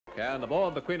and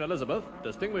aboard the Queen Elizabeth,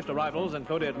 distinguished arrivals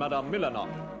included Madam Milanov,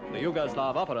 the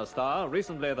Yugoslav opera star,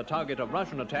 recently the target of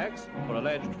Russian attacks for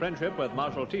alleged friendship with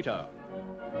Marshal Tito.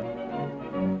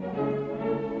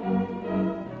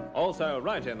 Also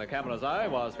right in the camera's eye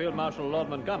was Field Marshall Lord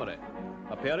Montgomery,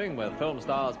 appearing with film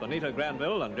stars Bonita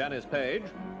Granville and Janis Page,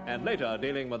 and later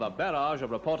dealing with a barrage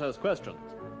of reporters' questions.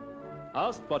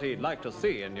 Asked what he'd like to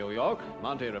see in New York,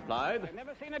 Monty replied, "I've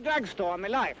never seen a drugstore in my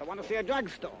life. I want to see a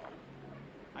drugstore.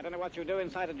 I don't know what you do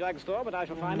inside a drugstore, but I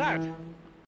shall find out."